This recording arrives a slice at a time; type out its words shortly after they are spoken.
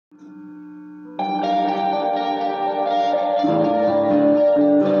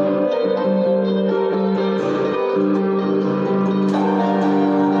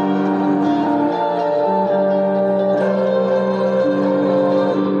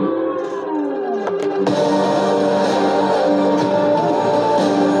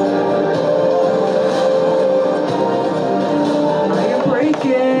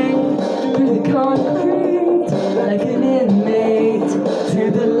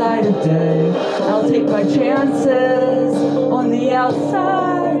light of day. I'll take my chances on the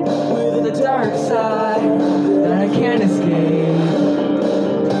outside with the dark side that I can't escape.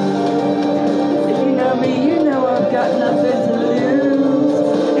 If you know me, you know I've got nothing to lose.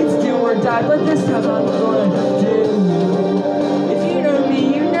 It's do or die, but this time I'm gonna do. If you know me,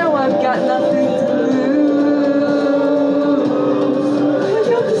 you know I've got nothing to lose.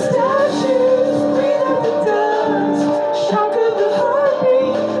 Pick up the statues, breathe out the dust, shock of the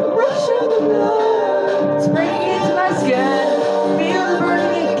heartbeat, rush of the blood. It's breaking into my skin, feel the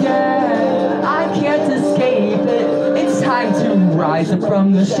burning again. I can't escape it. It's time to rise up from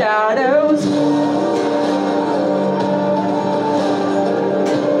the shadows.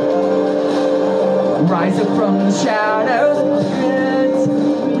 Rise up from the shadows. It's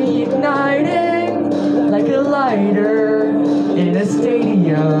reigniting like a lighter in a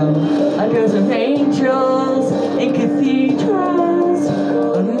stadium. Echoes of angels in cathedrals,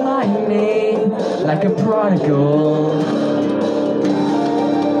 aligning like a prodigal.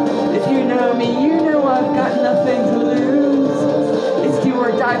 If you know me, you know I've got nothing to lose. It's do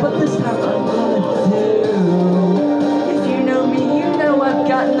or die, but this time I'm gonna do. If you know me, you know I've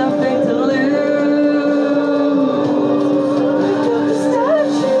got nothing to lose. Pick up the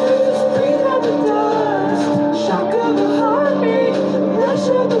statues, breathe out the dust, shock of the heartbeat, rush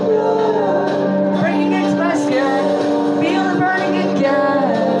of the blood. Breaking into my skin, feel it burning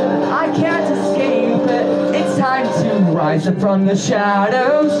again. I can't escape it. It's time to rise up from the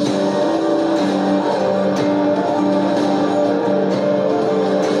shadows.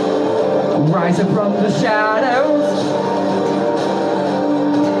 Rise up from the shadows.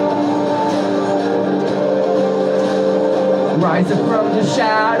 Rise up from the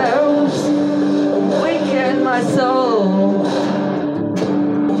shadows. Awaken my soul.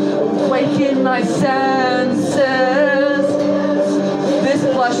 Awaken my senses. This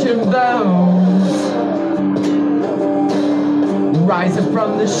flesh and bones. Rise up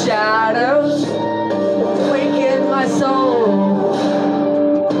from the shadows. Awaken my soul.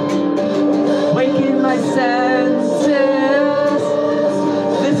 Awaken my senses.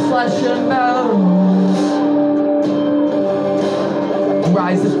 This flesh and bones.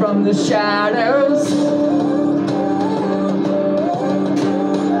 Rise up from the shadows.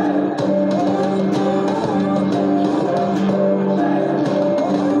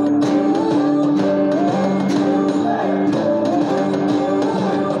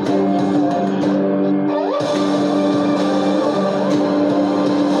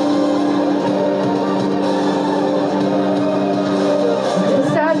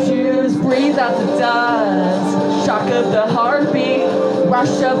 Breathe out the dust, shock of the heartbeat,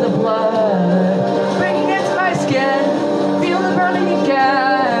 rush of the blood. Breaking into my skin, feel the burning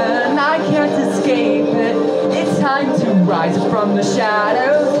again. I can't escape it. It's time to rise from the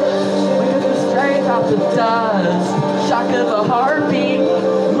shadows. Wake up the strength out the dust, shock of the heartbeat,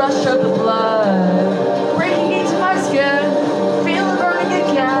 rush of the blood. Breaking into my skin, feel the burning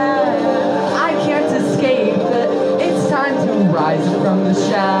again. I can't escape it. It's time to rise from the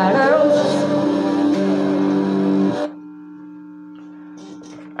shadows.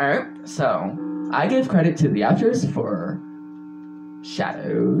 Alright, so I give credit to the actors for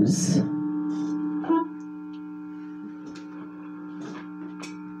shadows.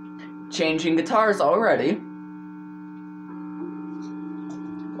 Changing guitars already.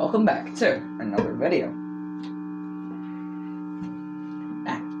 Welcome back to another video.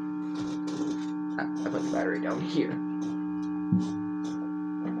 I put the battery down here.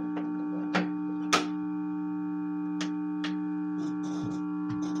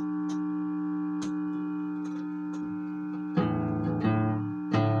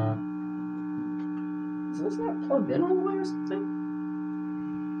 Is this not plugged in all the way or something?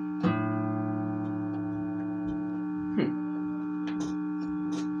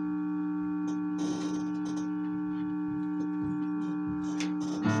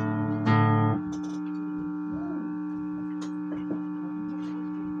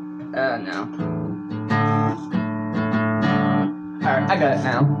 No. Alright, I got it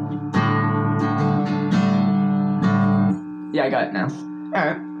now. Yeah, I got it now.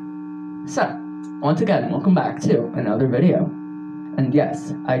 Alright. So, once again, welcome back to another video. And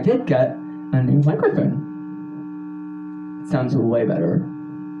yes, I did get a new microphone. It sounds way better.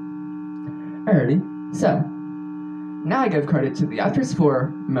 Alrighty, so, now I give credit to the actors for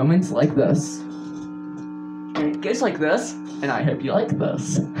moments like this. And it gets like this, and I hope you like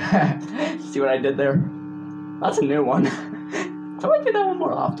this. See what I did there? That's a new one. I might do that one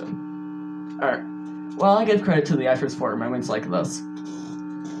more often. Alright, well, I give credit to the actors for moments like this.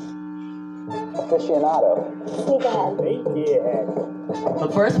 aficionado. Sneak ahead.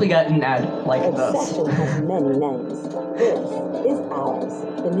 But first we got an ad like this. Obsession has many names. This is ours,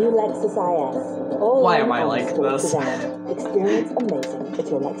 the new Lexus IS. All Why am I in like sport this? sedan. Experience amazing at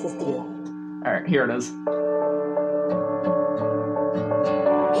your Lexus dealer. Alright, here it is.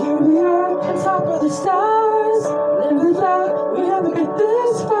 Here we are, on top of the stars. Live without, we never get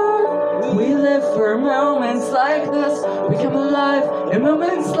this far. We live for moments like this. We come alive in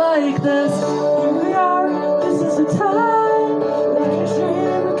moments like this. Here we are, this is the time. Like a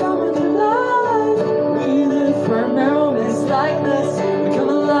dream, we're coming to life. We live for moments like this. We come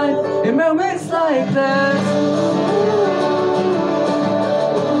alive in moments like this.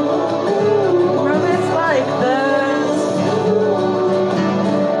 Moments like this.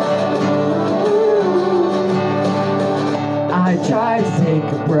 I tried to take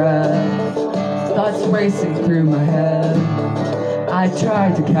a breath, thoughts racing through my head. I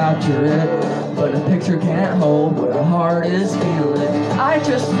tried to capture it, but a picture can't hold what a heart is feeling. I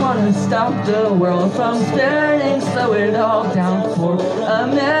just wanna stop the world from spinning, slow it all down for a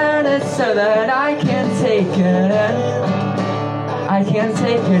minute so that I can take it in. I can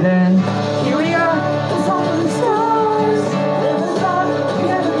take it in. Here we are, On top of the stars. Live without, we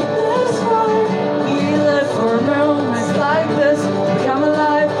never get this far. we live for moments like this. We come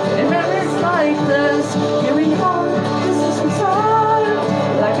alive in moments like this. Here we are, This is the time.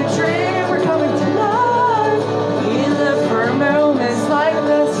 like a dream, we're coming to life. We live for moments like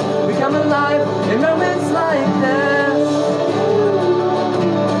this. We come alive in moments like this.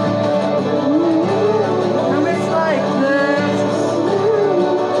 Moments like this.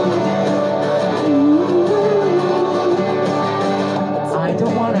 I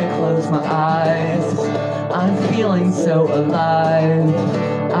don't want to close my eyes. I'm feeling so alive.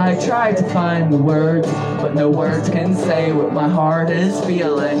 I tried to find the words, but no words can say what my heart is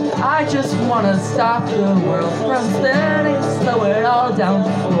feeling. I just want to stop the world from spinning, slow it all down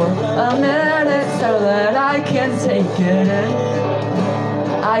for a minute so that I can take it in.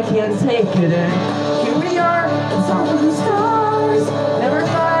 I can take it in. Here we are, On top of the stars. never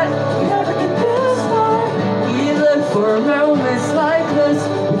thought We never get this far. we live for moments like this.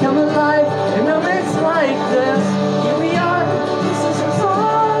 We come alive in moments like this. Here we are, This is the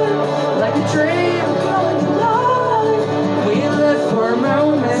time. like a dream. Coming to life. We live for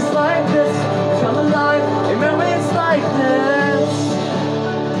moments like this. We come alive in moments like this.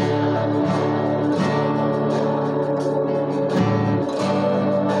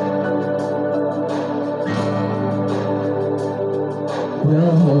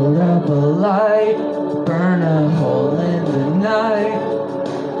 We'll hold up a light, burn a hole in the night.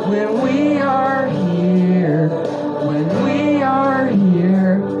 When we are here, when we are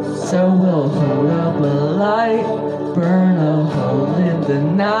here. So we'll hold up a light, burn a hole in the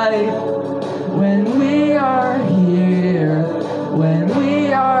night. When we are here, when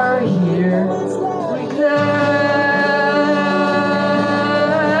we are here. Like this,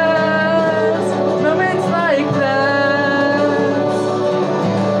 moments like this.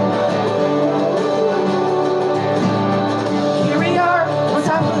 Here we are, on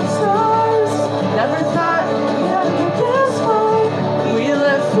top of the stars. Never thought We never get this far. we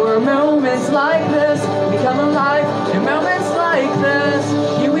live for moments like this. We come alive in moments like this.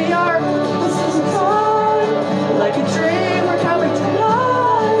 Here we are, This is the time. like a dream, we're coming to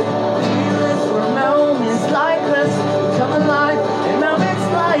life. We live for moments like this. We come alive in moments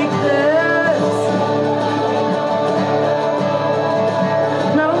like this.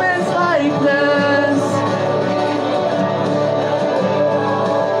 Moments like this.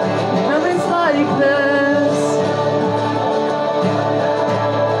 Moments like this.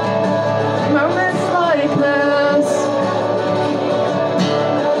 Moments like this.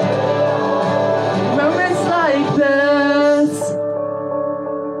 Moments like this.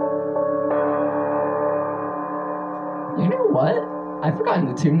 You know what? I've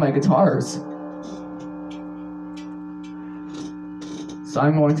forgotten to tune my guitars. So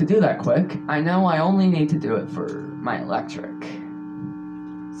I'm going to do that quick. I know I only need to do it for my electric.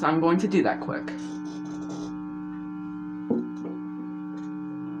 So I'm going to do that quick.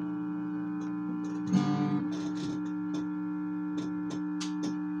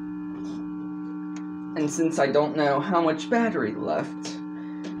 And since I don't know how much battery left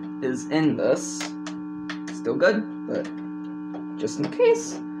is in this, still good, but just in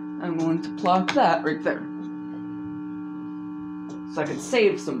case, I'm going to plug that right there. So I can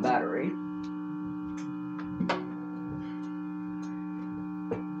save some battery.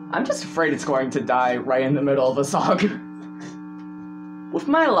 I'm just afraid it's going to die right in the middle of a song. With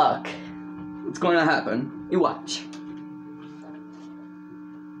my luck, it's going to happen. You watch.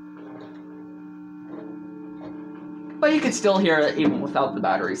 you could still hear it even without the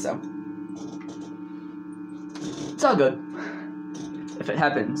battery, so it's all good. If it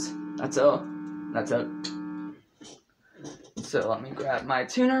happens, that's it. So let me grab my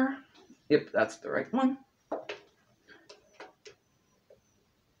tuner. Yep, that's the right one.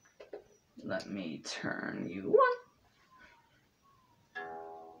 Let me turn you on.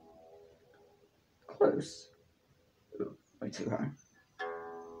 Close. Ooh, way too high.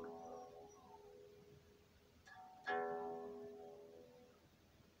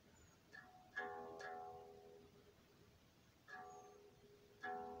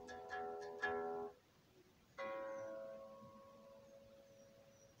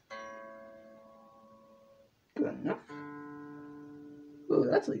 Good enough. Ooh,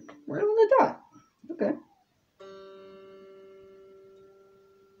 that's like right on the dot. Okay.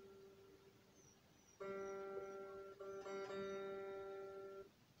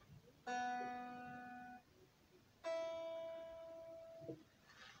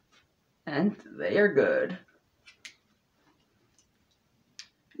 And they are good.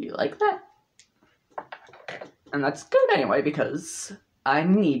 You like that? And that's good anyway, because I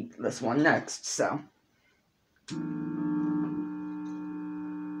need this one next, so.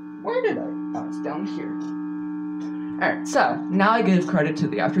 Where did I? Oh, it's down here. Alright, so now I give credit to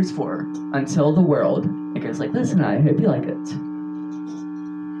the actors for Until the World. It goes like this, and I hope you like it.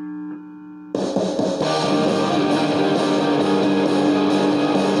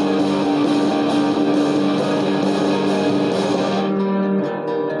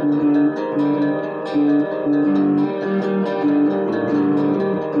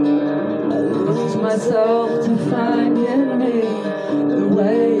 Myself to find in me the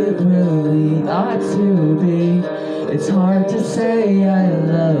way it really ought to be. It's hard to say I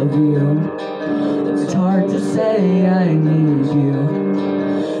love you. It's hard to say I need you.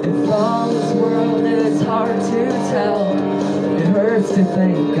 If all this world is hard to tell, it hurts to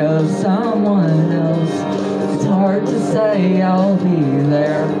think of someone else. It's hard to say I'll be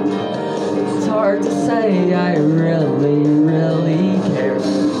there. It's hard to say I really, really care.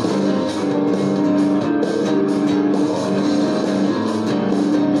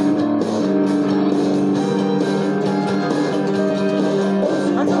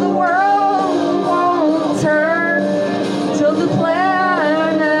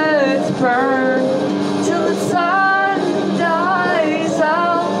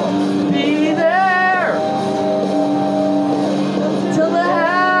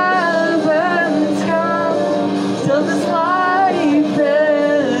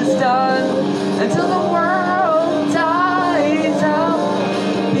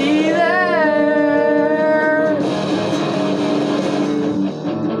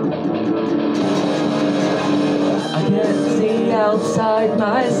 Outside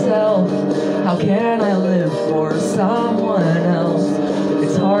myself, how can I live for someone else?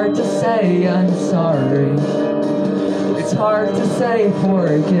 It's hard to say I'm sorry. It's hard to say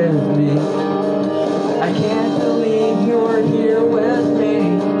forgive me. I can't believe you're here with me.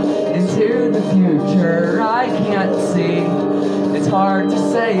 Into the future I can't see. It's hard to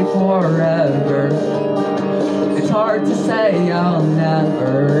say forever. It's hard to say I'll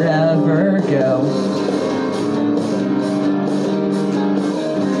never ever go.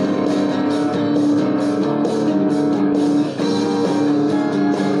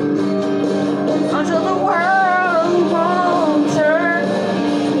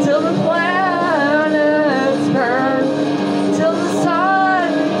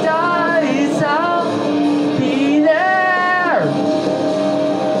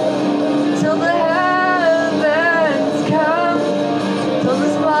 Till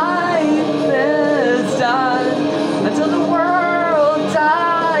this life is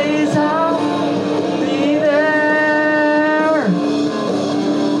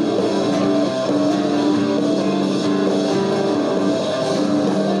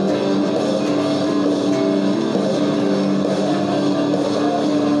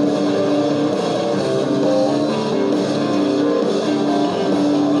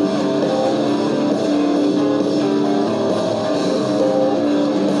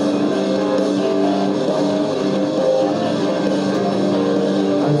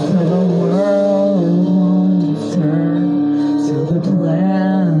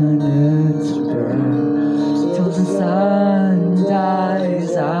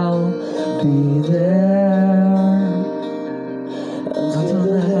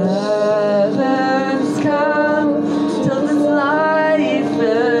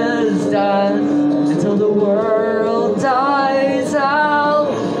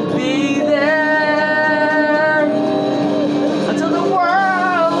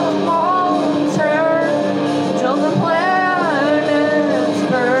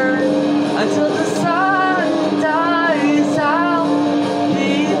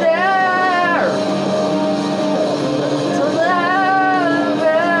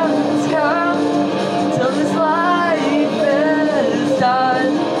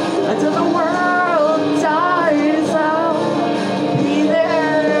till the world dies out. Be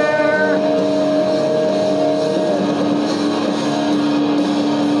there.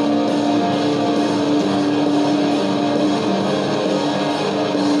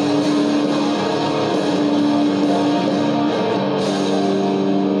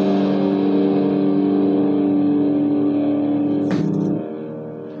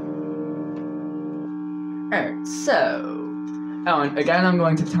 Alright, so. Oh, and again, I'm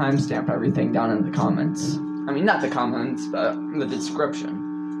going to timestamp everything down in the comments. I mean, not the comments, but the description.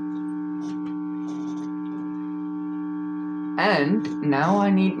 And now I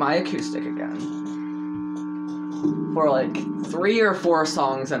need my acoustic again. For like 3 or 4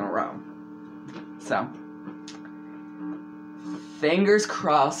 songs in a row. So. Fingers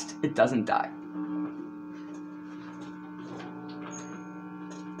crossed it doesn't die.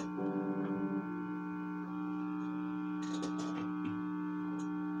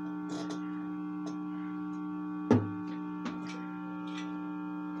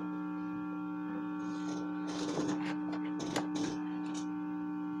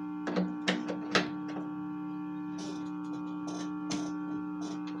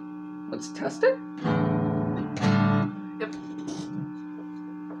 Let's test it. Yep.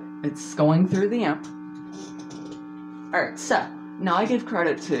 It's going through the amp. Alright, so now I give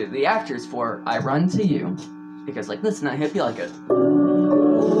credit to the actors for I Run to You. Because like listen, I hope you like it.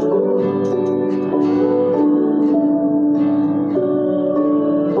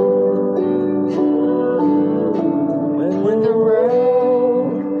 When the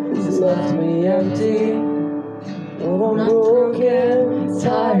road just left me empty, when I'm broken,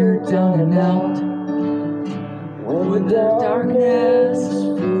 tired, down and out, when the darkness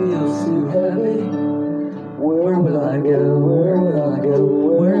feels too heavy, where will I go, where will I go,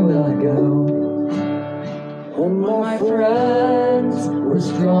 where will I go? When my friends were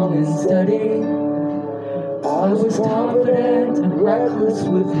strong and steady, I was confident and reckless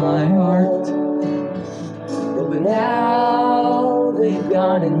with my heart. But now they've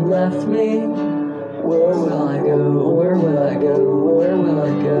gone and left me. Where will I go? Where will I go? Where will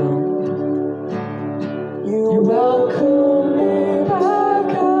I go? You welcome me back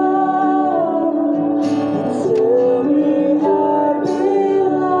home. You tell me I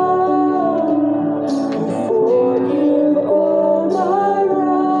belong. You forgive all my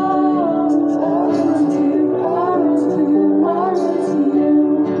wrongs. I run to you, I run to you, I run to you.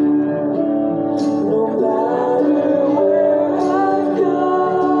 No matter where I go.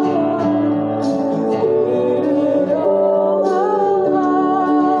 All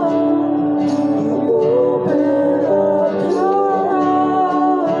alone, you open up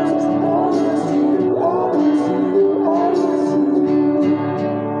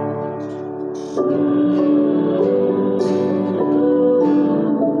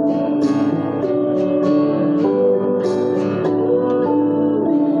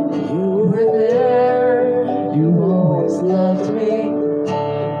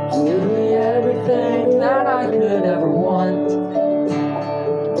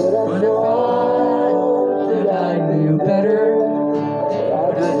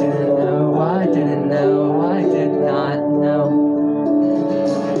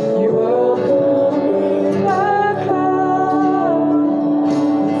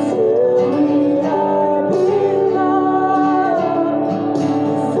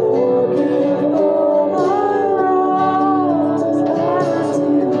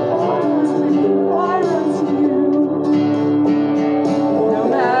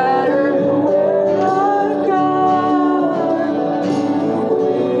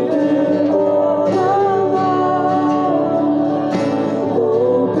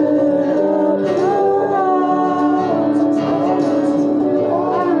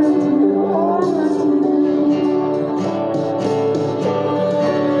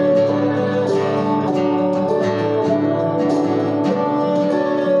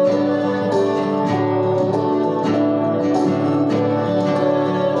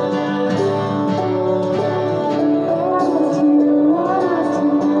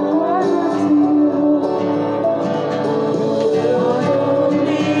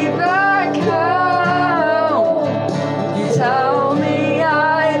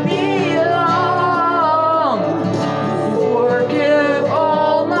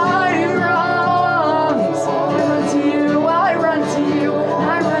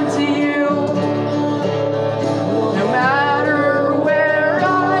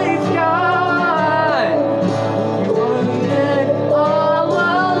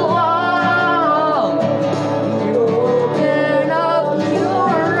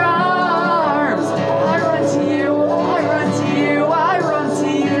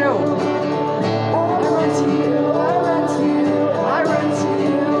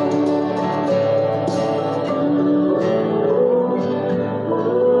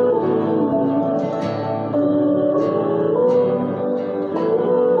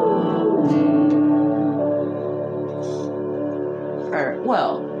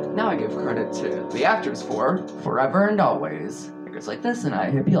credit to the actors for Forever and Always. It goes like this, and I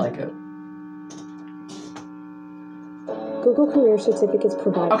hope you like it. Google Career Certificates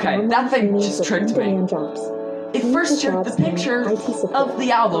provide Okay, that thing just tricked me. jobs. It first showed the picture of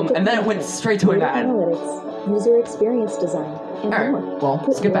the album, and then it went straight to an ad. Analytics, user experience design, and Alright, more. well,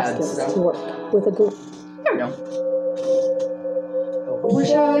 Put skip your ads. skills to work with a Google. There we go.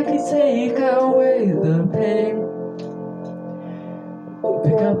 Wish I could take away the pain,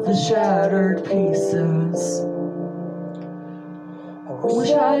 pick up the shattered pieces. I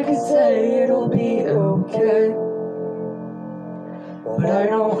wish I could say it'll be okay, but I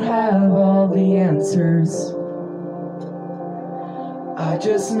don't have all the answers. I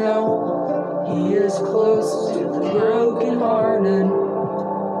just know he is close to the broken-hearted.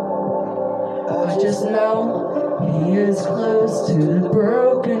 I just know he is close to the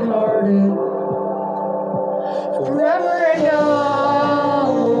broken-hearted. Forever and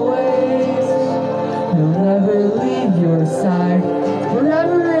always, he'll never leave your side.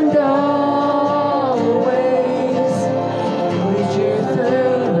 Forever and always, he'll lead you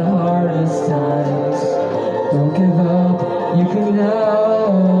through the hardest times. Don't give up, you can know.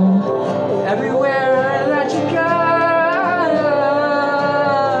 Everywhere that you go,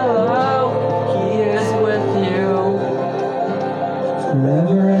 he is with you.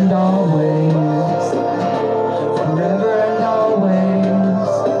 Forever and always. Forever and always.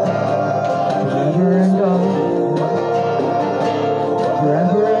 Forever and always.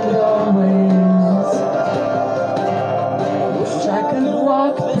 Forever and always. Wish I could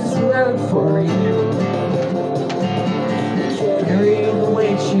walk this road for you. Carry the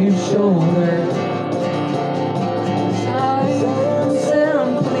weight you shoulder. I'm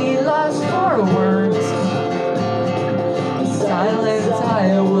simply lost for words. In silence, I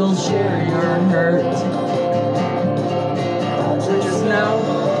will share your hurt. So just know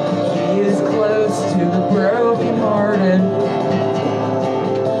he is close to the broken-hearted.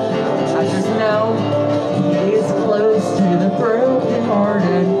 I just know he is close to the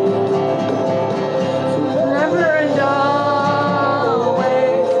broken-hearted. Forever and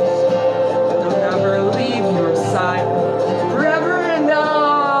always, he'll never leave your side. Forever and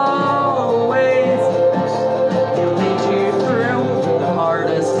always, he'll lead you through the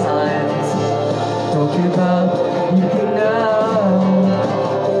hardest times. Don't give up, you can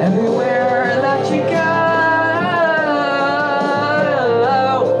know. Everywhere that you go,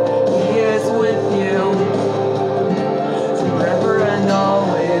 he is with you. Forever and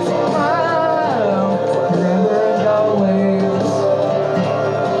always. Oh, forever and always.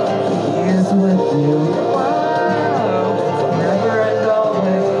 He is with you. Wow, forever and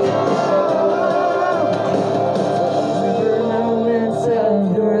always. Every moments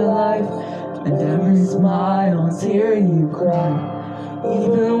of your life, and every smile and tear you cry.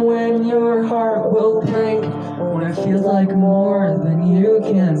 Even when your heart will break, when it feels like more than you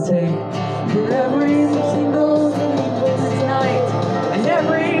can take. For every single sleepless night, and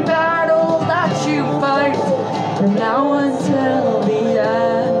every battle that you fight, from now until the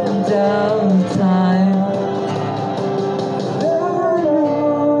end of time.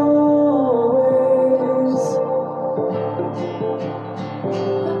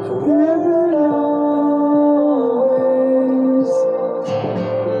 Forever and always. Forever and always.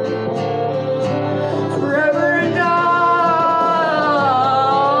 Forever and always.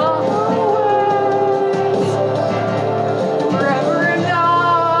 Forever and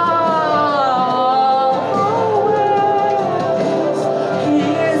always. He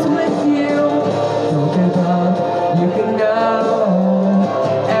is with you. Don't give up, you can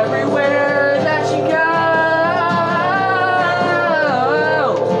know. Everywhere that you go,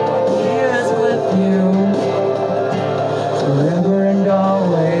 he is with you. Forever and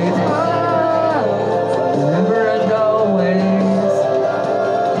always. Forever and always.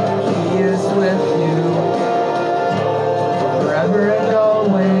 He is with you. Forever and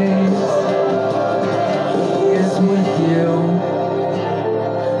always. He is with you.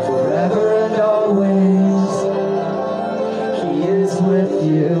 Forever and always. He is with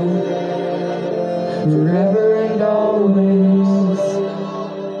you. Forever and always.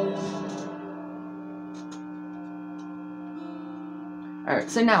 Alright,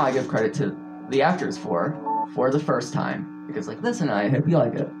 so now I give credit to the actors for the first time. Because like this, and I hope you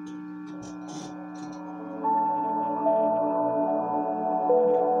like it.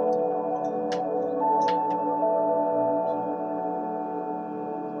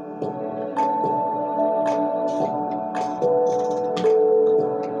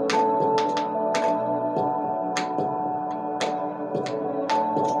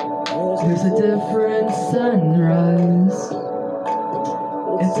 There's a different sunrise.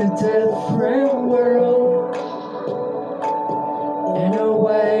 It's It's a different world. In a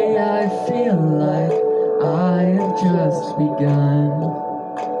way I feel like I have just begun.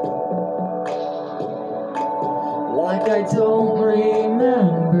 Like I don't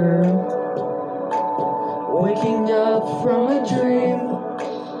remember waking up from a dream.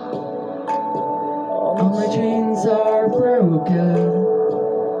 All my dreams are broken,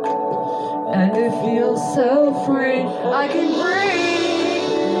 and it feels so free. I can breathe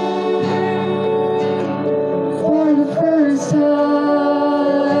for the first time.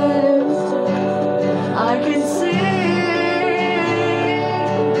 I can see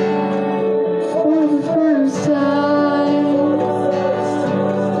for the first time.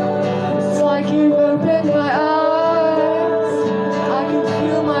 It's like you've opened my eyes. I can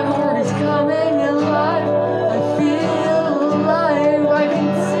feel my heart is coming alive. I feel alive. I can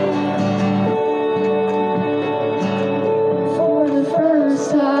see for the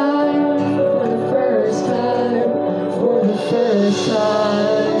first time. For the first time. For the first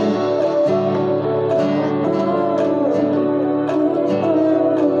time.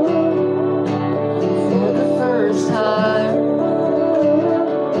 For the first time.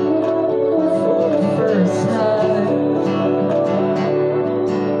 For the first time.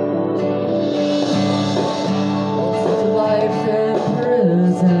 Life in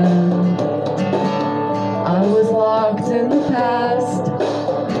prison. I was locked in the past,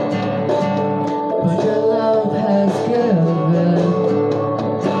 but your love has given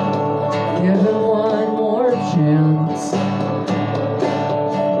one more chance.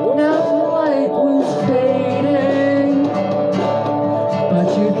 Now the light was fading, but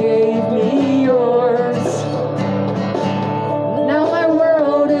you gave me yours. Now my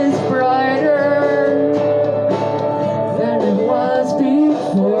world is brighter than it was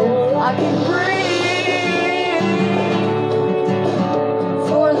before. I can breathe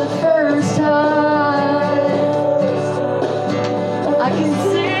for the first time. I can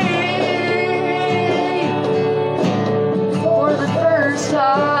see for the first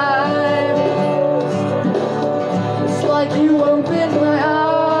time. It's like you opened my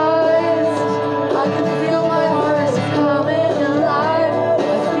eyes. I can feel my heart is coming alive.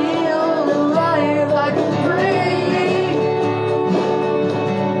 I feel alive. I can breathe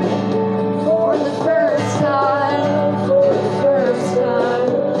for the first time. For the first time.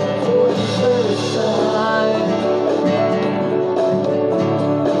 For the first time.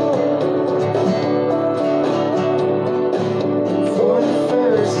 For the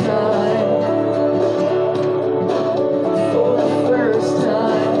first time. For the first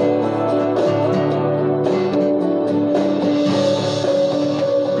time.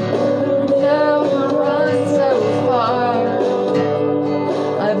 Never run so far.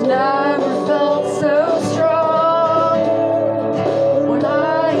 I've never felt so strong. When I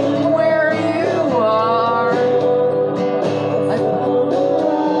am where you are, I belong.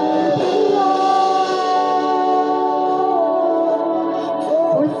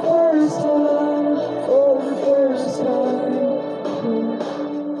 For the first time, for the first time.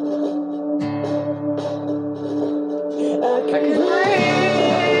 I can breathe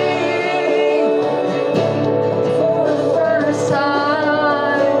for the first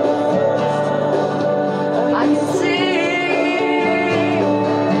time. I can see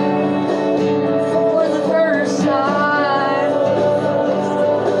for the first time.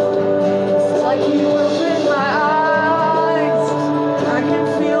 It's like you opened my eyes. I can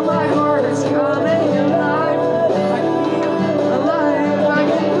feel my heart is coming alive. I feel alive. I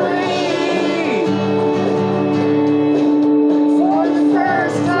can breathe for the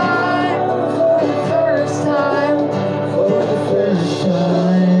first time. For the first time. For the first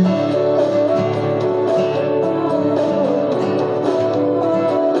time.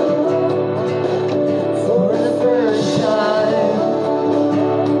 For the first time.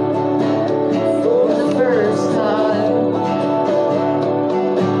 For the first time.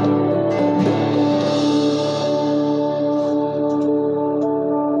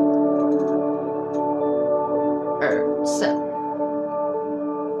 Alright, so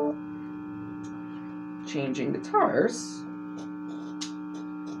changing guitars.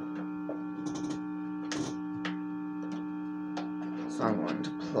 So I'm going to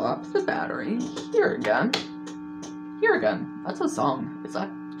plop the battery here again. Here again. That's a song. It's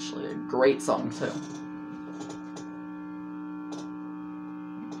actually a great song too.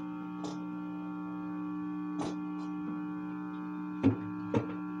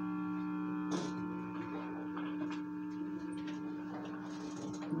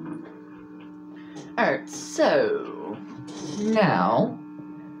 Alright, so now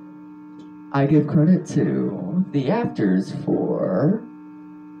I give credit to the actors for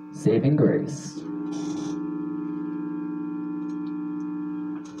Saving Grace.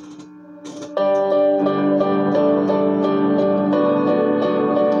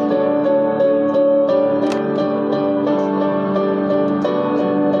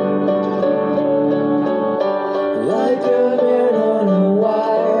 Like a man on a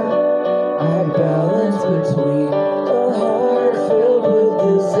wire, I balance between a heart filled with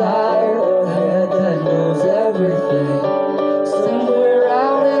desire, a head that knows everything. Somewhere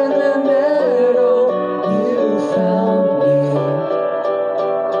out in the middle, you found me.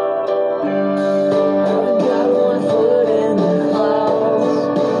 I've got one foot in the clouds,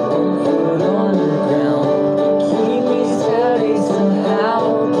 one foot on the ground. Keep me steady somehow,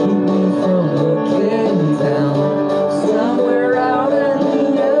 keep me from looking down. Somewhere out in the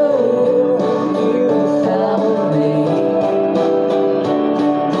middle, you found me.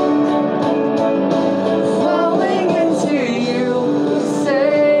 Falling into you,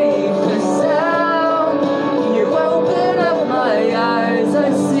 safe and sound. You open up my eyes, I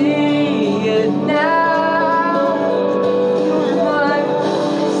see it now. You're my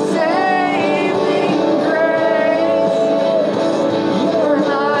saving grace. You're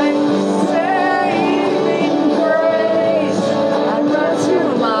my saving grace. I run to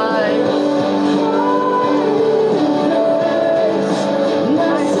my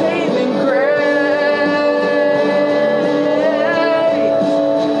saving grace.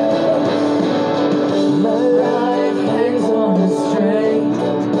 My life hangs on a string,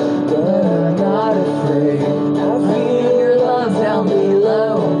 but I'm not afraid. I feel your love down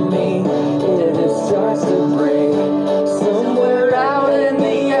below me if it starts to break. Somewhere out in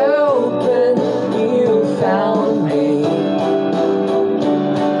the open, you found me.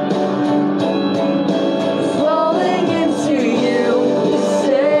 Falling into you,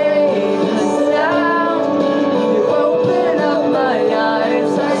 safe and sound. You open up my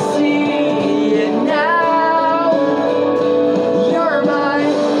eyes, I see it now. You're my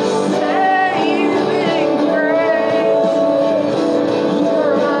saving grace.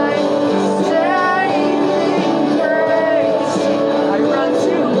 You're my saving grace. I run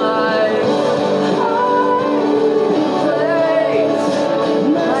to my place,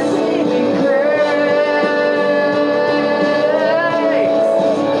 my saving grace,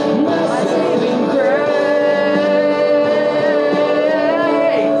 my saving grace.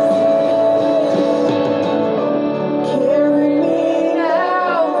 Carry me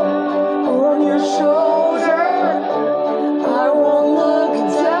now on your shoulder. I won't look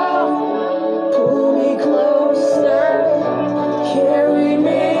down. Pull me closer. Carry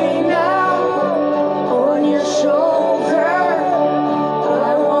me now on your shoulder.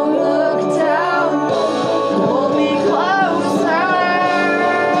 I won't look down. Pull me closer.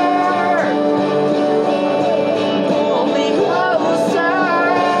 Pull me closer.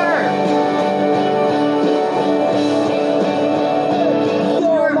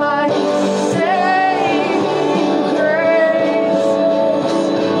 You're my saving grace.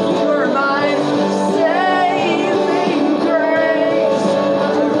 You're my saving grace.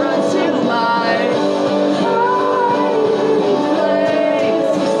 I run to my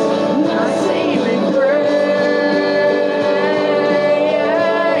place, my saving grace,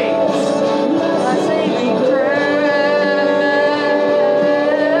 my saving grace.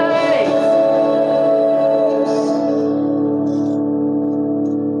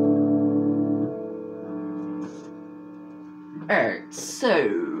 Alright,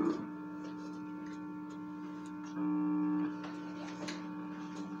 so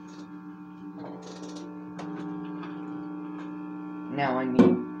now I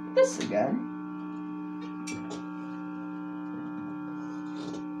need this again.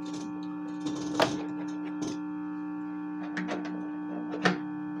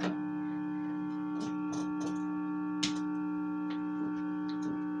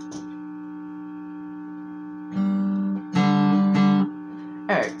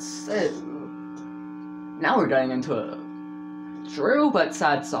 Alright, so now we're getting into a true but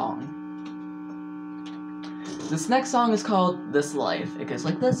sad song. This next song is called This Life. It goes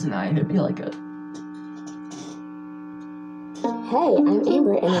like this, and I hope you like it. Hey, I'm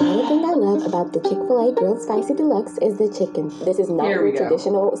Amber, and the only thing I love about the Chick-fil-A Grilled Spicy Deluxe is the chicken. This is not Here we your go.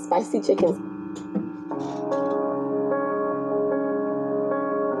 traditional spicy chicken.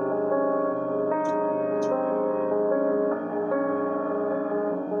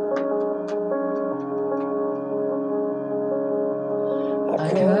 I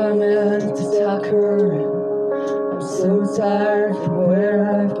come in to tuck her in. I'm so tired from where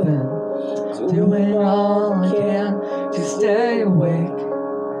I've been, doing all I can to stay awake.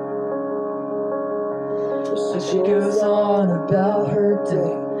 So she goes on about her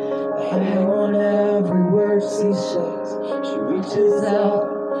day, And on every word she says, she reaches out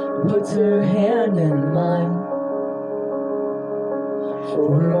and puts her hand in mine.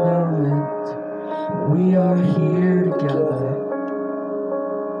 For a moment, we are here together.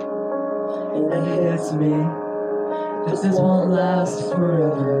 And it hits me that this won't last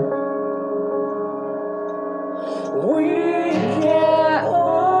forever. We can't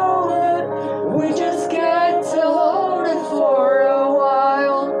hold it, we just get to hold it for a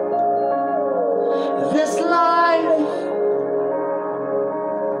while. This life,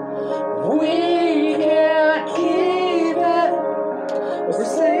 we can't keep it, we're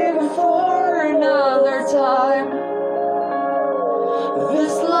saving for another time.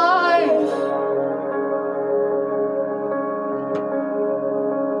 This life,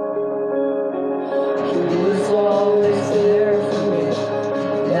 he was always there for me.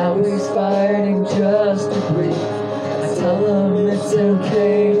 Now he's fighting just to breathe. I tell him it's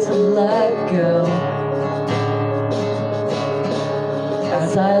okay to let go.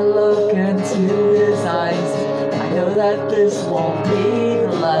 As I look into his eyes, I know that this won't be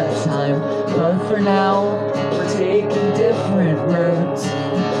the last time. But for now, we're taking different roads.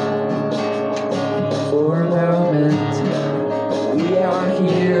 For a moment, we are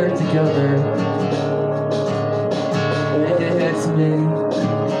here together. And it hits me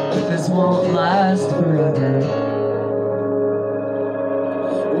that this won't last forever.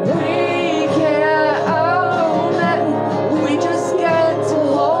 We can't own it, we just get to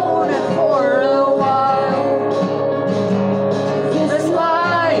hold it for a while. This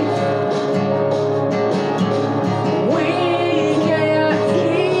life, we can't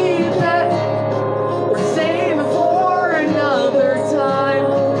keep it, we're saving for another time.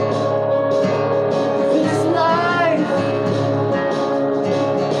 This life,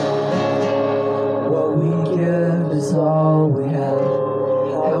 what we give is all we have.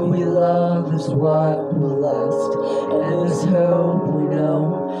 How we love is what will last. And this hope we know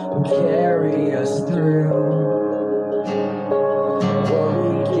will carry us through. What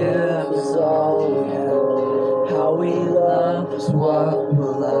we give is all we have. How we love is what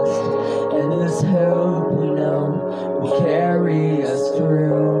will last. And this hope we know will carry us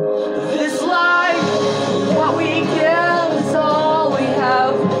through. This life, what we give is all we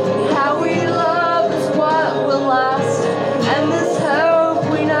have. How we love is what will last. And this hope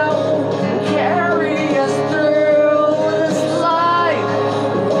we know will carry us through. This life,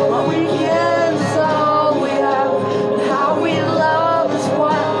 what we give is all we have. How we love is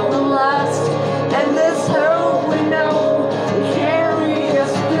what will last. And this hope we know will carry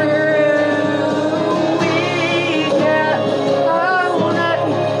us through. We can't own it,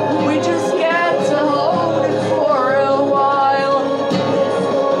 we just get to hold it for a while.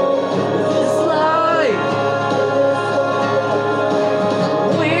 This life,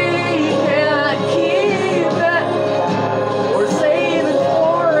 we can't keep it, we're saving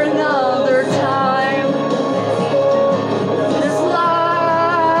for another time. This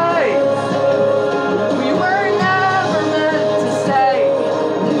life, we were never meant to stay.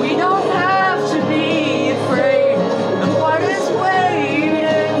 We don't have to be afraid of what is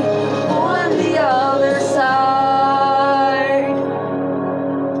waiting on the other side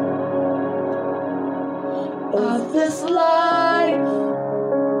of this life.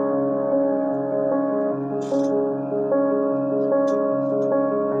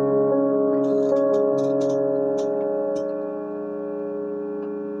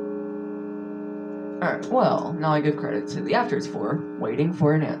 Alright, well, now I give credit to the actors for waiting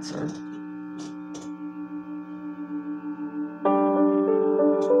for an answer.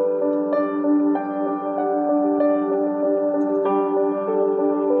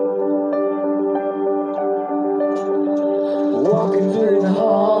 Walking through the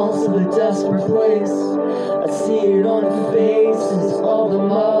halls of a desperate place, I see it on the faces, all the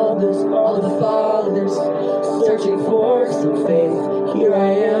mothers, all the fathers, searching for some faith. Here I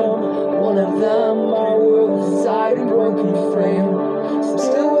am, one of them, my world is inside a broken frame. I'm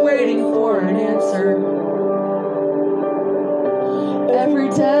still waiting for an answer. Every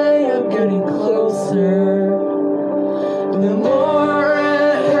day I'm getting closer. The more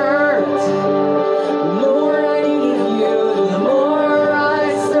it hurts, the more I need of you. The more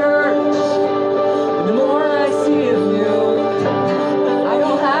I search, the more I see of you. I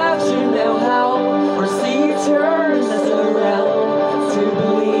don't have to know how or see you turn this around to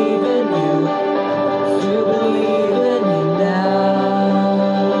believe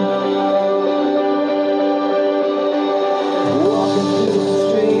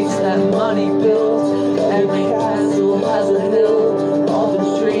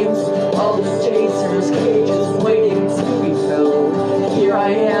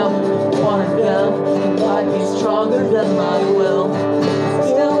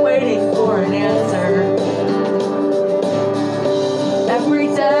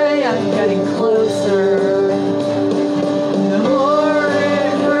I'm getting closer. The more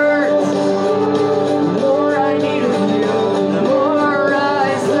it hurts, the more I need of you. The more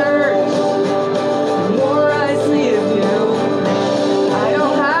I search, the more I see of you. I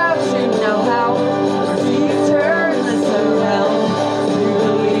don't have to know how, or see you turn this around. To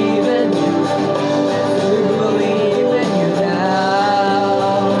believe in you, to believe in you now.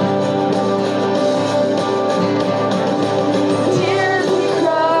 Tears we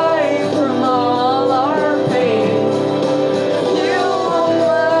cry from all our pain, you won't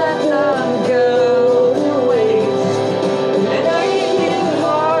let them go to waste. An aching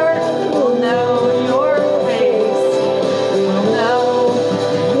heart will know your face, will know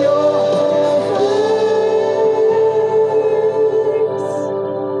your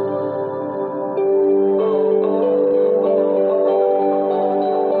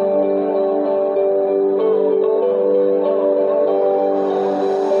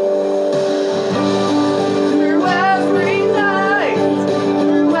through every night,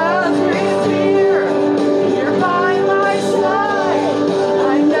 through every fear, you're by my side.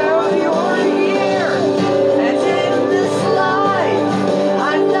 I know you're here, and in this life,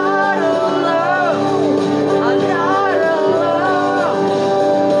 I'm not alone. I'm not alone.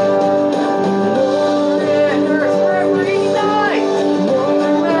 It hurts every night,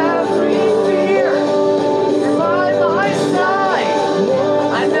 through every fear, you're by my side.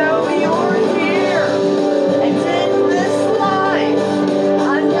 I know you're here, and in this life,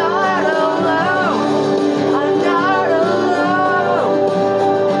 I'm not alone. I'm not alone.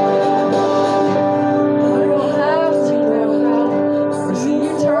 I don't have to know how, or see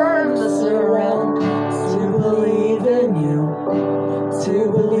you turn this around. To believe in you, to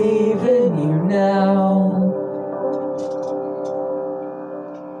believe in you now.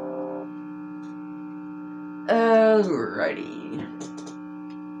 Alrighty.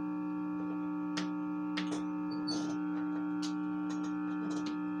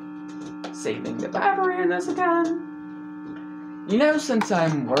 Saving the battery in this again. You know, since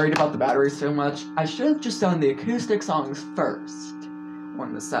I'm worried about the battery so much, I should have just done the acoustic songs first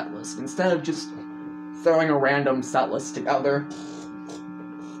on the set list, instead of just throwing a random set list together.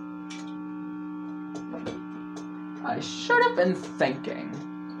 I should have been thinking.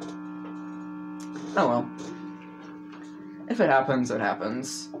 Oh well. If it happens, it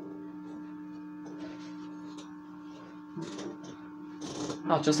happens.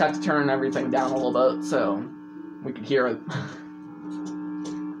 I'll just have to turn everything down a little bit so we can hear it.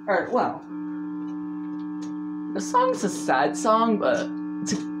 Alright, well. The song's a sad song, but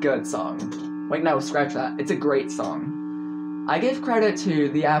it's a good song. Wait, no, scratch that. It's a great song. I give credit to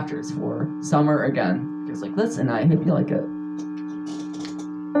the actors for Summer Again. Because, like, listen, I hope you like it.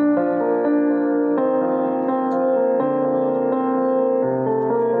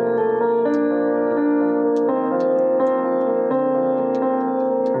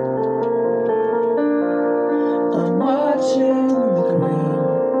 I'm watching the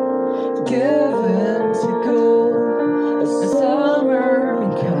green give in to gold as the summer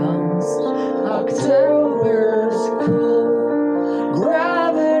becomes October's cool.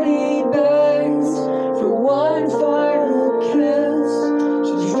 Gravity begs for one final kiss.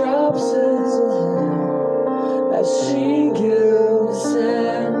 She drops his hand as she gives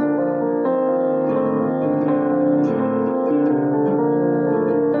in.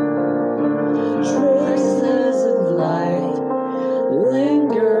 Traces of light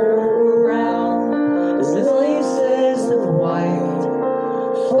linger around as the laces of white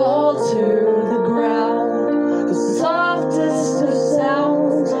fall to the ground. The softest of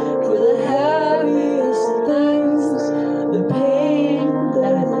sounds for the heaviest things, the pain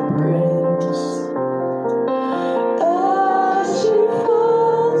that it brings. As she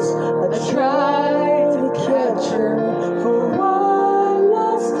falls, I try to catch her for one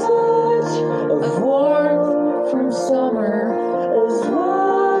last touch of warmth from summer, as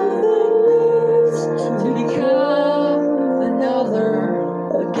one thing leaves to become another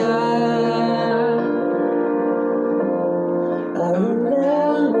again.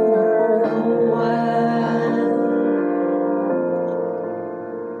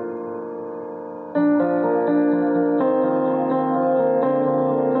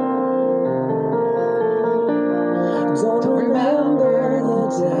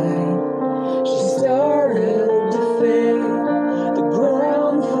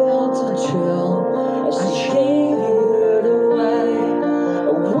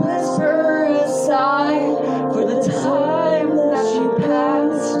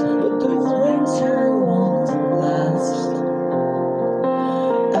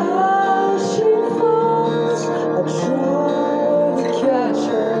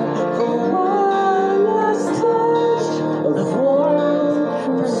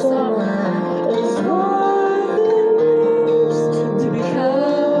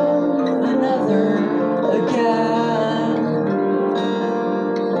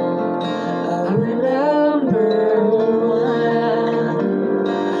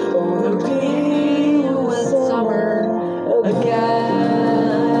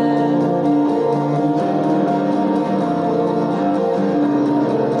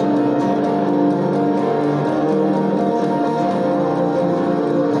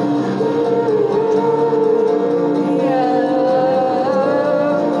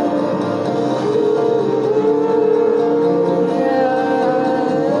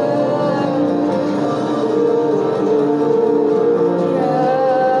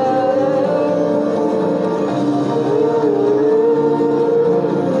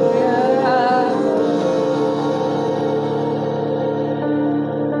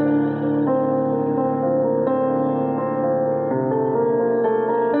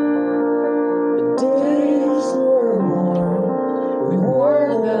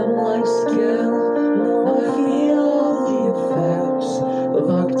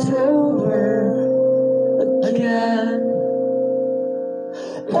 October again.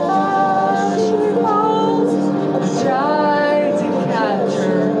 As she falls, I try to catch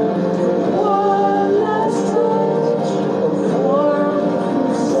her. One last touch of the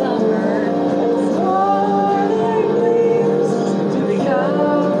warm summer. As morning leaves to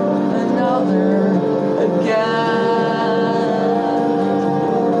become another again.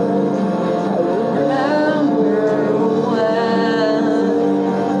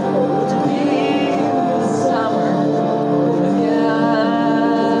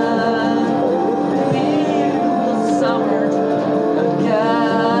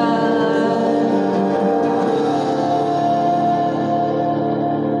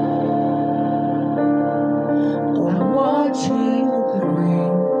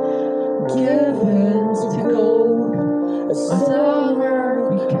 Summer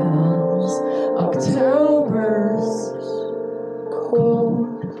becomes October's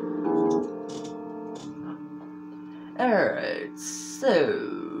cold. Alright, so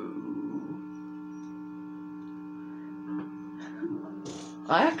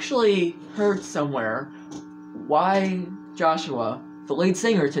I actually heard somewhere why Joshua, the lead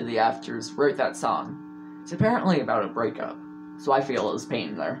singer to the Afters, wrote that song. It's apparently about a breakup, so I feel his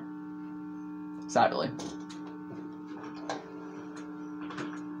pain there. Sadly.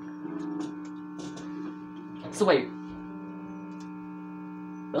 So wait,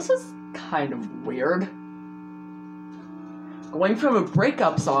 this is kind of weird. Going from a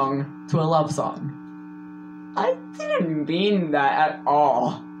breakup song to a love song. I didn't mean that at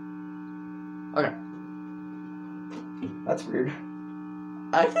all. Okay. That's weird.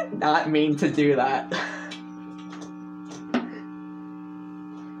 I did not mean to do that.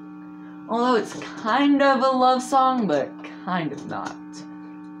 Although it's kind of a love song, but kind of not.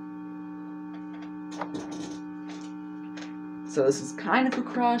 So this is kind of a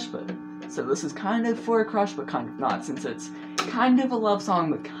crush, so this is kind of for a crush, but kind of not, since it's kind of a love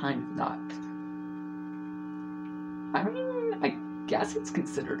song, but kind of not. I mean, I guess it's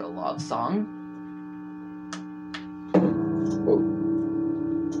considered a love song.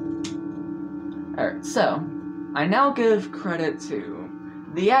 Alright, so, I now give credit to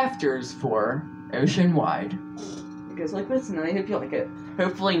the Afters for Ocean Wide. Because like this, and I hope you like it.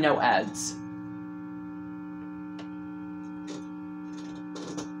 Hopefully no ads.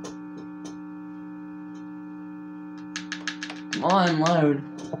 Come on, load.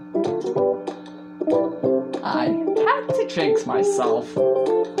 I had to jinx myself.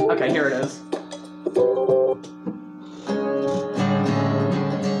 Okay, here it is.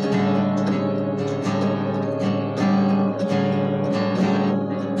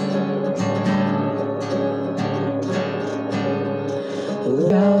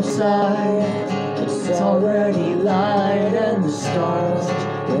 Look outside, it's already light and the stars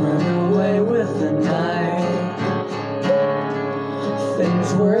run away with the night.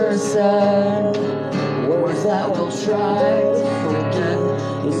 Things were said, words that we'll try to forget.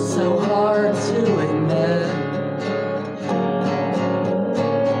 It's so hard to admit.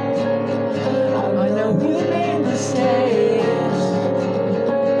 I know we made mistakes.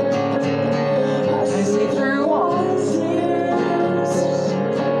 I see through all the tears,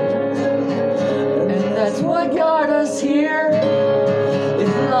 and that's what got us here. If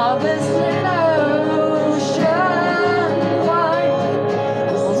love is an ocean wide,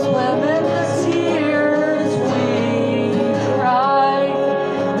 we'll swim in the tears we cry.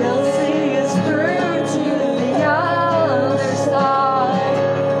 They'll see us through to the other side.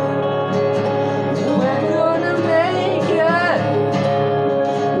 We're gonna make it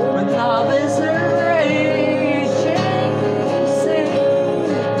when love is a raging sea.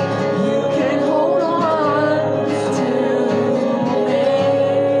 You can hold on to me.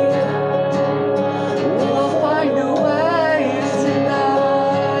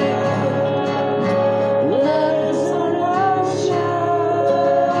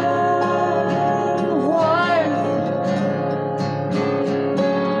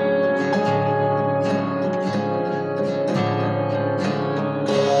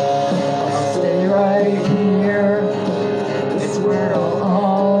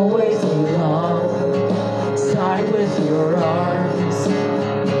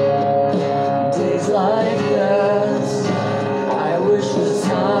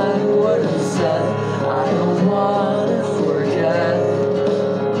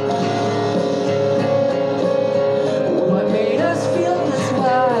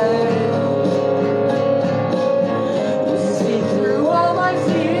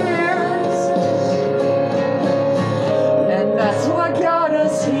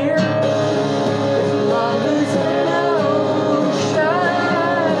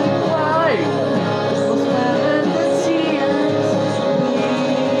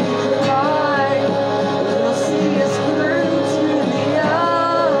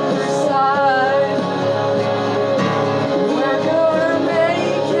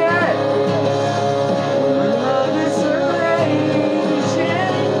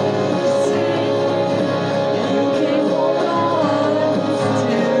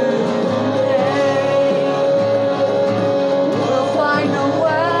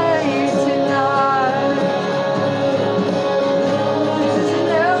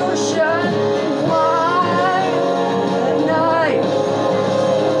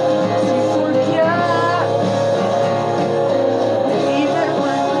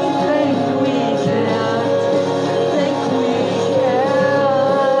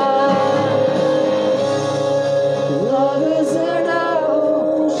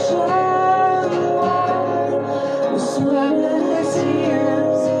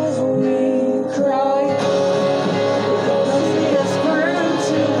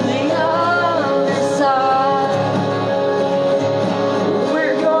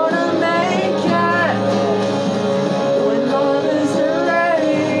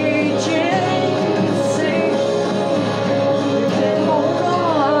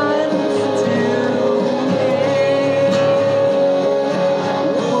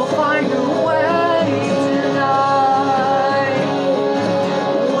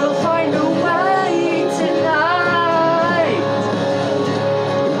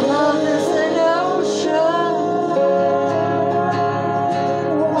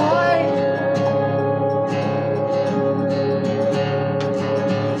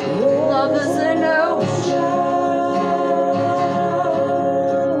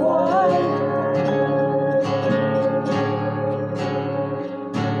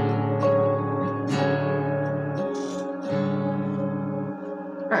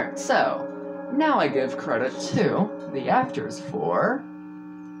 Alright, so now I give credit to the afters for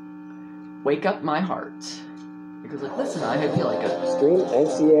Wake Up My Heart. Because like, listen, I hope you like it. Stream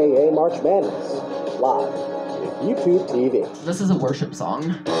NCAA March Madness live with YouTube TV. This is a worship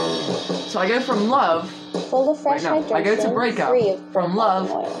song. So I go from love. Full of fresh hydration. I go to breakup free of from love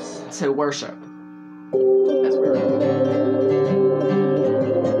oils. to worship. That's weird.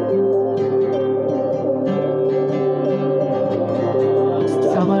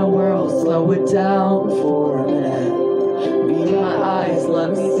 Stop my world, slow it down for a minute. Meet my eyes,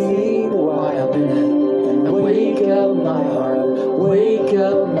 let me see why I'm in it. And wake up my heart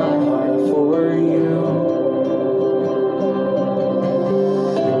for you.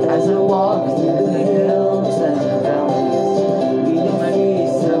 As I walk through the hills and the valleys, leading my feet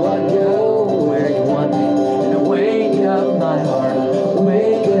so I go where you want me. And wake up my heart for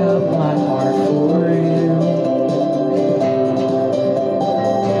you.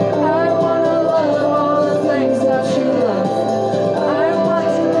 I wanna love all the things that you love. I want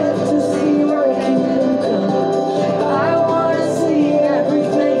to live to see your kingdom come. I wanna see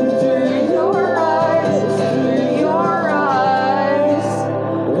everything through your eyes,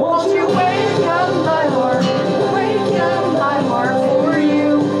 Won't you wake up my heart for you, Wake up my heart for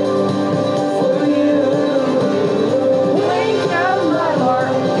you,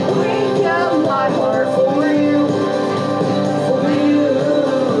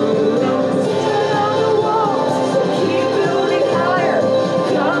 Stand on the walls, keep building higher.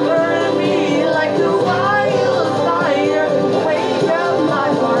 Come burn me like a wildfire. Wake up my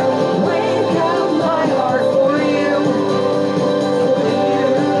heart for you.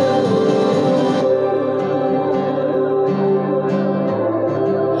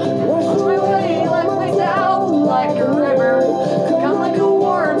 Wash my way like my doubt, like a river. Come like a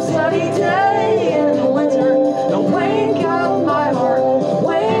warm sunny day in the winter. Now wake up my heart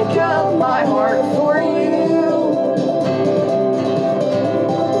for you.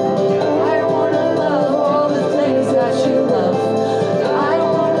 I wanna love all the things that you love. I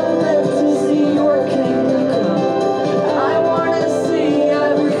wanna live to see your kingdom come. I wanna see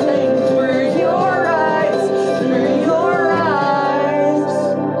everything through your eyes,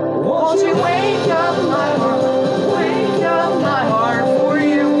 Won't you wake up my heart for you, Wake up my heart for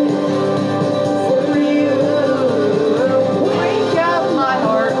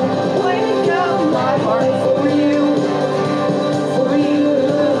you,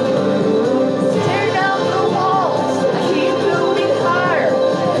 Tear down the walls, I keep building higher.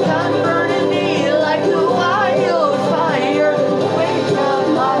 Come burning me like a wildfire. Wake up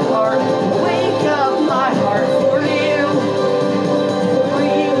my heart for you,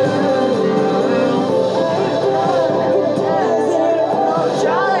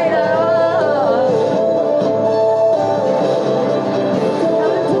 Dried up.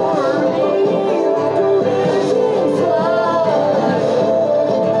 Come and pour me like a raging flood.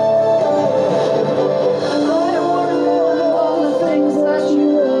 I wanna know all the things that you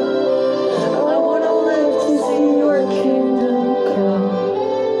love. I wanna live to see your kingdom come.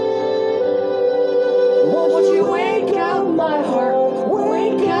 Won't you wake up my heart for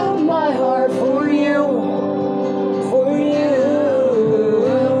you,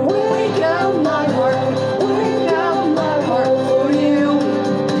 Wake up my heart for you,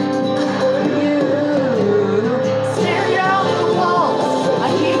 Tear down the walls, I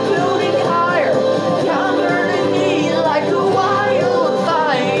keep building higher. Come burning me like a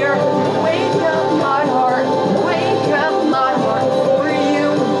wildfire. Wake up my heart for you,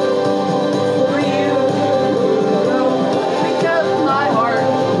 Wake up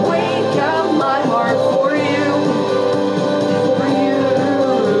my heart for you,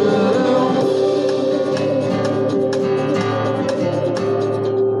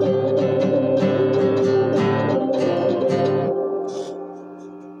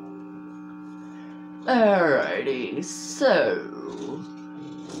 Alrighty, so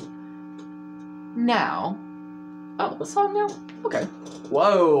now, the song now? Okay.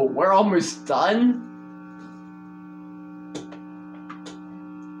 Whoa, we're almost done?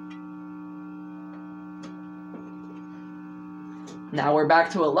 Now we're back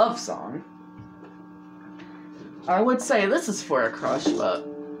to a love song. I would say this is for a crush, but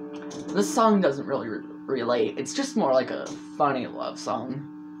this song doesn't really relate. It's just more like a funny love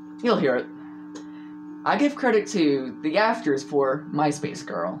song. You'll hear it. I give credit to the afters for Myspace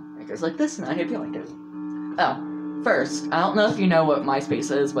Girl. Because like this, and I hope you like it. Oh, first, I don't know if you know what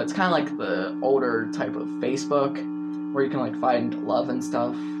Myspace is, but it's kind of like the older type of Facebook, where you can like find love and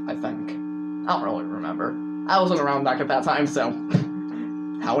stuff, I think. I don't really remember. I wasn't around back at that time, so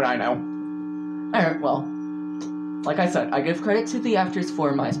how would I know? Alright, well, like I said, I give credit to the actress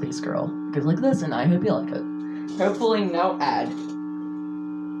for Myspace Girl. Good look at this, and I hope you like it. Hopefully no ad.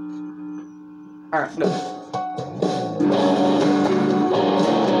 Alright, no.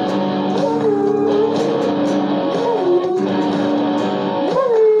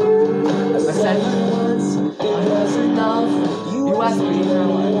 I said once, I was enough. You asked me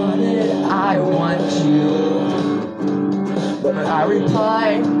how I wanted, I want you. But I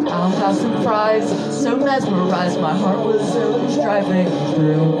replied, I'll have some fries. So mesmerized, my heart was so driving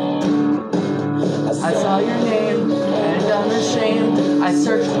through. I saw your name, and unashamed, I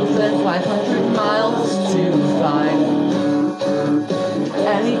searched within 500 miles to find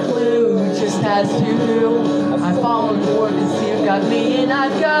any clue, just as to do. I've fallen for cause you got me and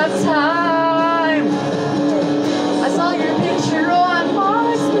I've got time. I saw your picture on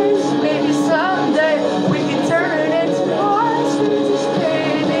Myspace, maybe someday we can turn it into ours.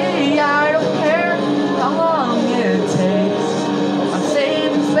 Baby, I don't care how long it takes. I'm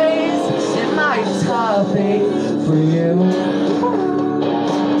saving space in my top 8 for you.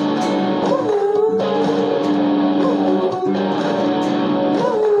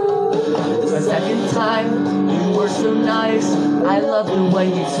 A second time, you were so nice. I love the way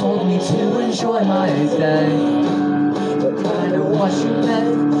you told me to enjoy my day. I know what you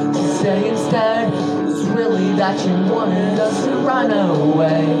meant to say instead. It's really that you wanted us to run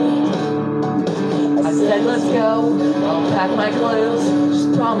away. I said let's go, I'll pack my clothes.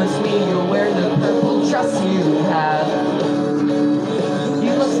 Just promise me you'll wear the purple dress you have.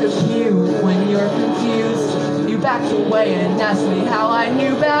 You look so cute when you're confused. You backed away and asked me how I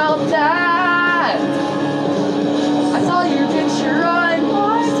knew about that. I saw your picture on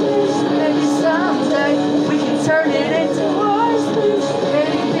Myspace. Maybe someday we can turn it into ours.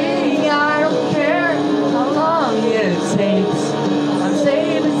 Baby, I don't care how long it takes. I'm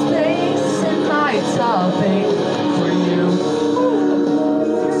saving space in my top 8 for you.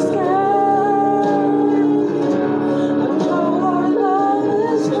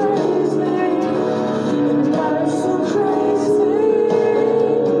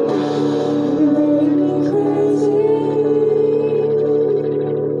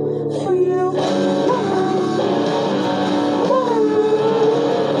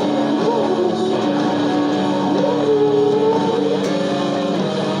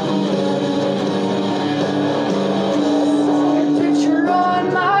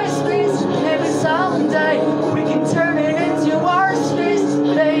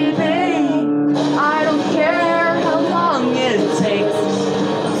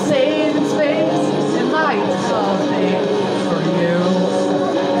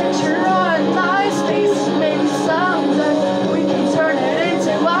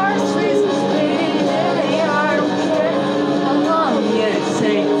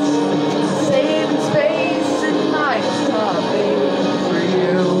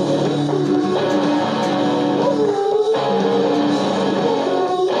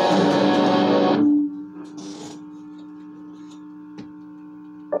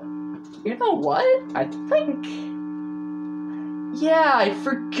 You know what? I think... Yeah, I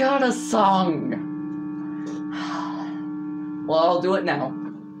forgot a song. Well, I'll do it now.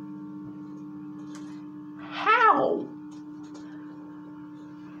 How?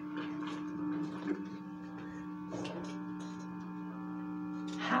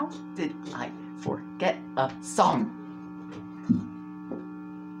 How did I forget a song?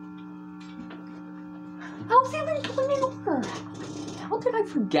 I was even going in order. How did I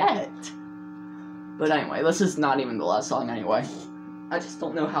forget? But anyway, this is not even the last song anyway. I just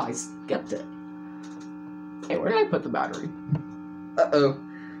don't know how I skipped it. Hey, where did I put the battery? Uh-oh.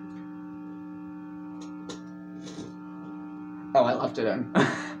 Oh, I left it in.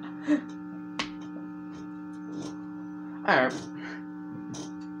 Alright.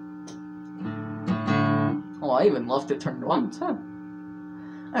 Oh, I even left it turned on, too.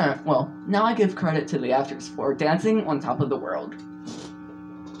 Alright, well, now I give credit to the actors for dancing on top of the world.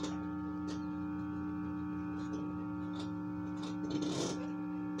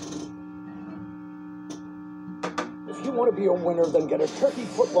 If you want to be a winner, then get a turkey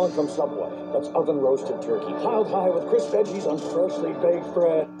footlong from Subway. That's oven-roasted turkey, piled high with crisp veggies on freshly baked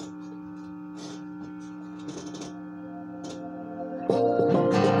bread.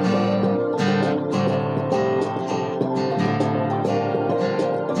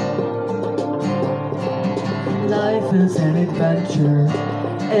 Life is an adventure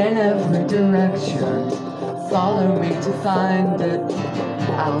in every direction. Follow me to find it.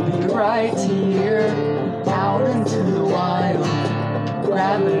 I'll be right here, out into the wild.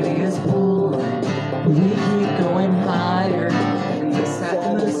 Gravity is pulling, we keep going higher in this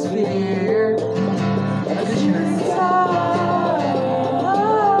atmosphere. A vision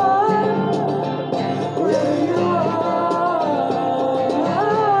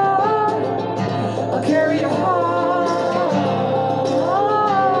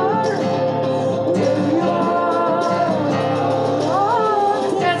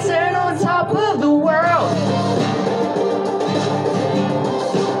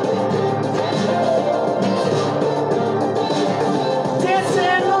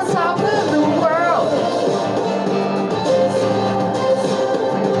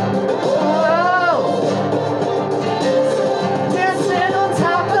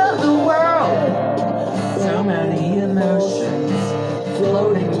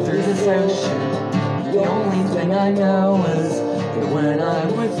when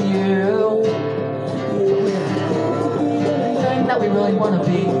I'm with you. Anything that we really want to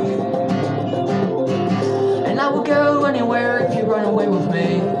be. And I will go anywhere if you run away with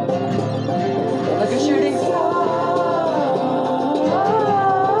me. Like a shooting star.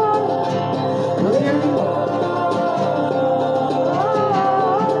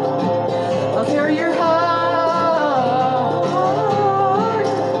 I'll carry your heart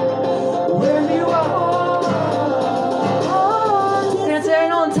wherever you are.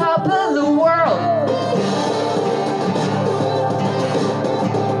 Dancing on top of the world.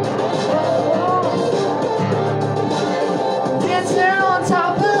 Dancing on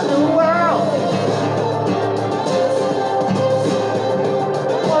top of the world.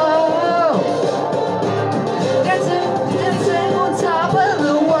 Whoa. Dancing on top of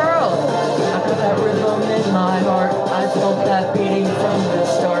the world. I got that rhythm in my heart. I felt that beating from the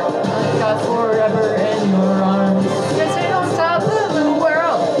start. I've got forever in your arms. Dancing on top of the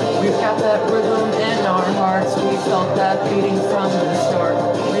world. We've got that rhythm in our hearts. We felt that beating from the start.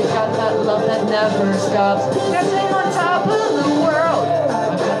 We've got that love that never stops. Dancing on top of the world.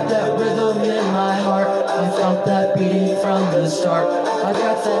 I've got that rhythm in my heart. I felt that beating from the start. I've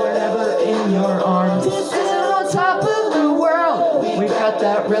got forever in your arms. Dancing on top of the world. We've got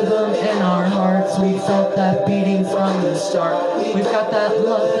that rhythm in our hearts. We felt that beating from the start. We've got that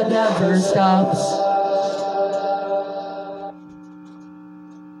love that never stops.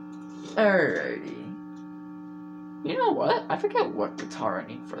 Alrighty. You know what? I forget what guitar I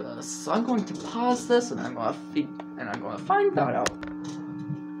need for this. So I'm going to pause this and I'm going to find that out.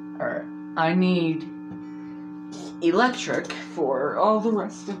 Alright. I need electric for all the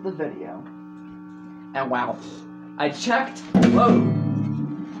rest of the video. And wow. I checked. Whoa.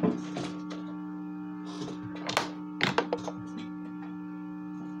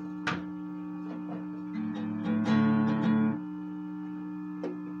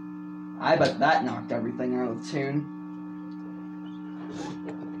 I bet that knocked everything out of tune.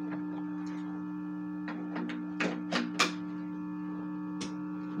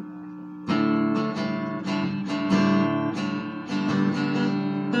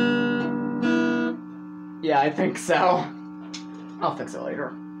 Yeah, I think so. I'll fix it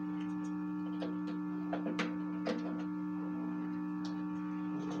later.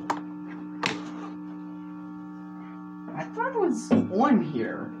 I thought it was on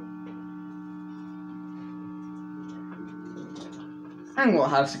here. And we'll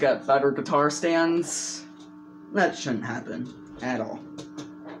have to get better guitar stands. That shouldn't happen at all.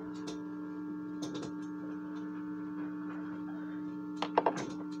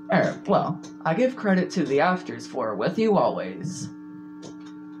 Alright, well, I give credit to the Afters for With You Always.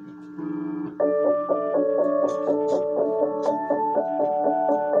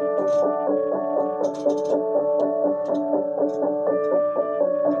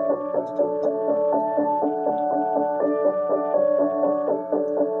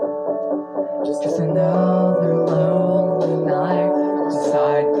 Just another lonely night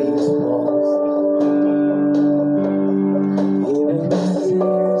inside these walls. Even the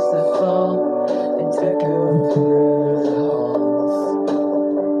tears that fall and echo through the halls.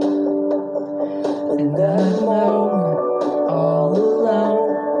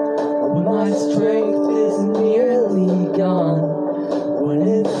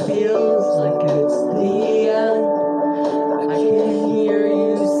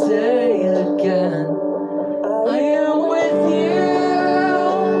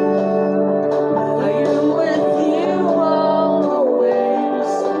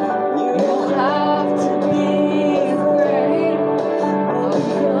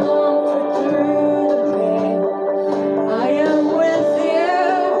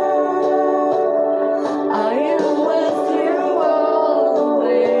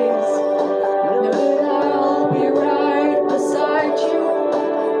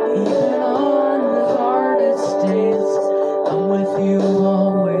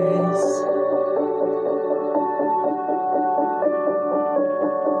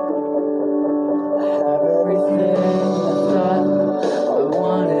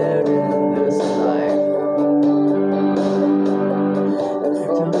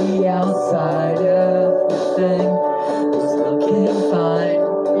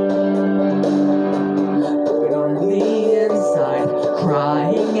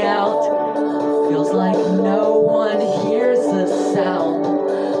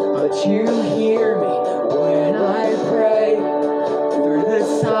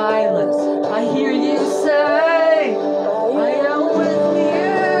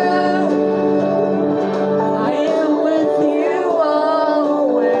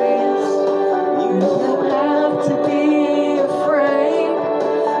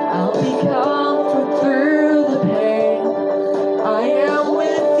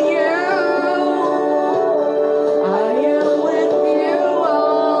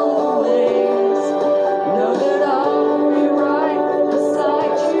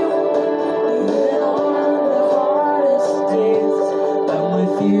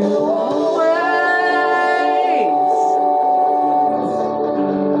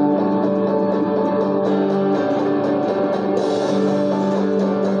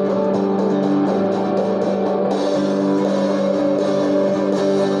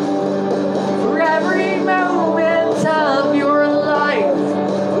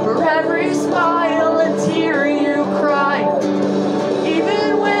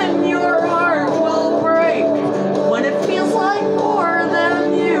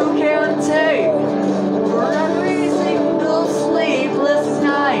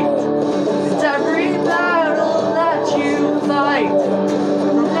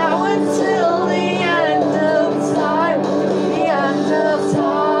 until the end of time, the end of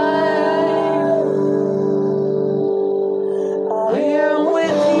time. I am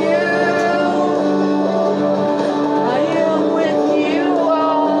with you. I am with you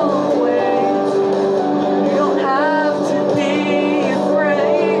always. You don't have to be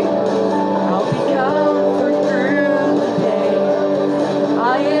afraid. I'll be comfort through the pain. I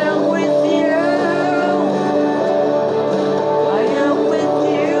am with you. I am with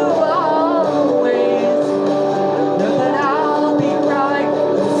you always. Know that I'll be right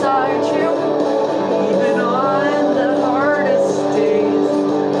beside you, even on the hardest days.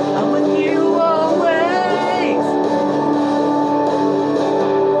 I'm with you always.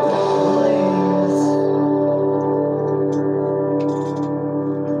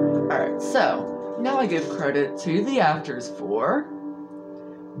 Alright, so now I give credit to the actors for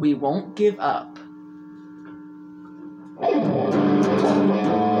We Won't Give Up.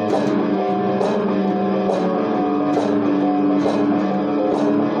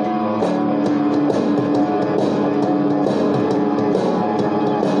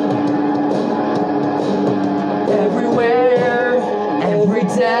 Everywhere, every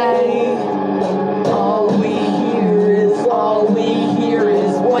day, all we hear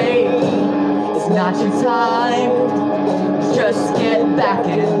is wait. It's not your time, just get back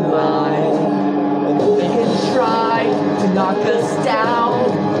in line. They can try to knock us down,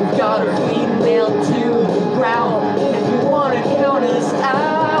 we've got our feet nailed to the ground. If you wanna count us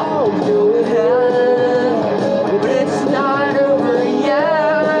out, go ahead, but it's not over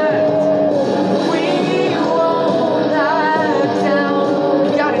yet. We won't back down. We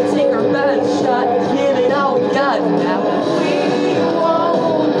gotta take our best shot, give it all we got now. We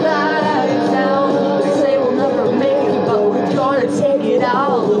won't back down. They say we'll never make it, but we're gonna take it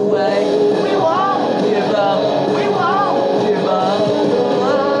all the way. We won't give up. We won't give up.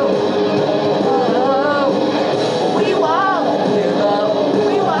 We won't give up.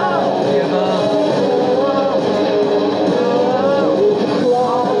 We won't give up.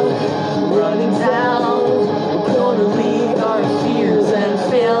 Running down, we're gonna leave our fears and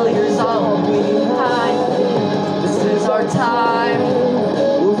failures all behind. This is our time,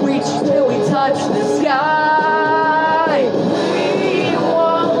 we'll reach till we touch the sky. We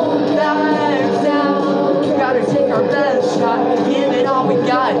won't back down, we gotta take our best shot, give it all we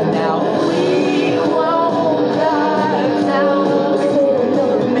got now. We won't back down, we say we'll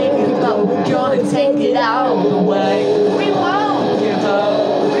never make it, but we're gonna take it all the way. We won't give up,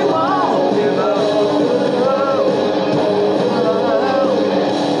 we won't give up.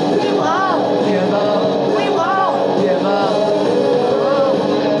 We won't give up, we won't give up.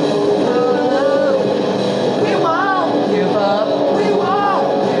 We won't give up, we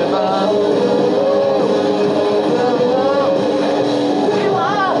won't give up. We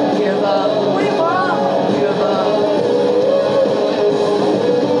won't give up, we won't give up.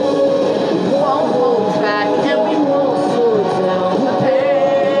 We won't hold back and we won't slow down the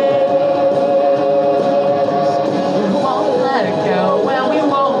pace. We won't let it go and we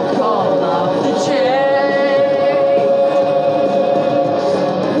won't call off the chase.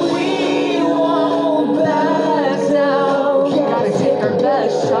 We won't back down. We gotta take our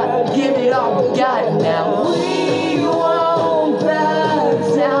best shot, give it all we got now. We won't back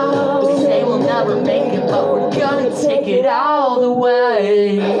down. They say we'll never make it, but we're gonna take it all the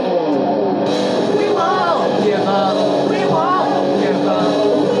way. We won't give up. We won't give up.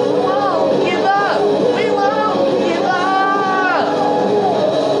 We won't give up. We won't give up.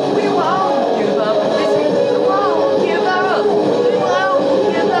 We won't give up. They say we won't give up. We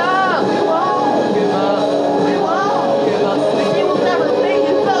won't give up. We won't give up. We won't give up. They say we'll never make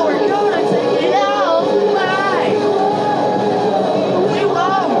it, but we're gonna take it all the way. We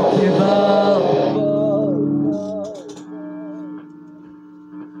won't give up.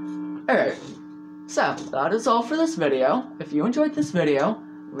 Alright, so that is all for this video. If you enjoyed this video,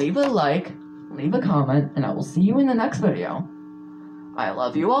 leave a like, leave a comment, and I will see you in the next video. I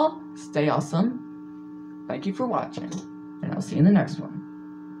love you all, stay awesome, thank you for watching, and I'll see you in the next one.